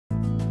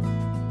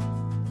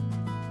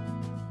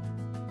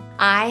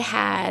I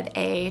had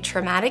a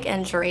traumatic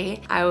injury.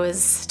 I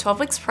was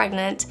 12 weeks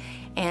pregnant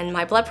and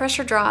my blood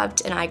pressure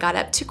dropped and I got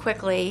up too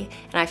quickly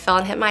and I fell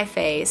and hit my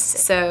face.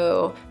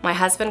 So my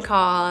husband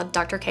called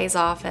Dr. K's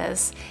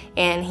office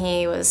and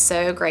he was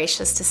so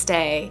gracious to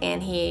stay,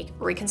 and he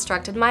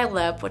reconstructed my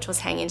lip, which was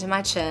hanging to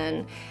my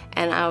chin,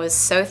 and I was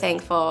so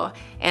thankful,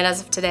 and as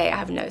of today I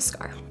have no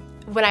scar.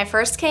 When I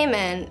first came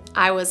in,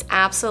 I was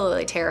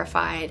absolutely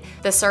terrified.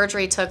 The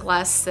surgery took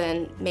less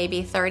than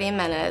maybe 30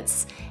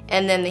 minutes,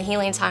 and then the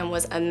healing time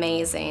was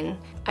amazing.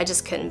 I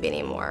just couldn't be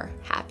any more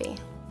happy.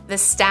 The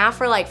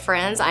staff are like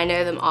friends. I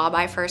know them all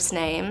by first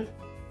name.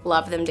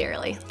 Love them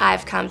dearly.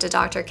 I've come to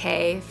Dr.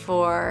 K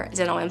for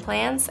dental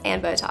implants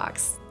and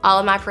Botox. All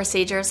of my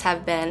procedures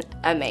have been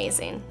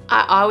amazing.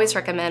 I always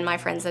recommend my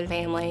friends and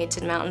family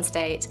to Mountain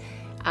State.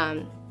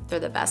 They're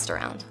the best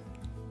around.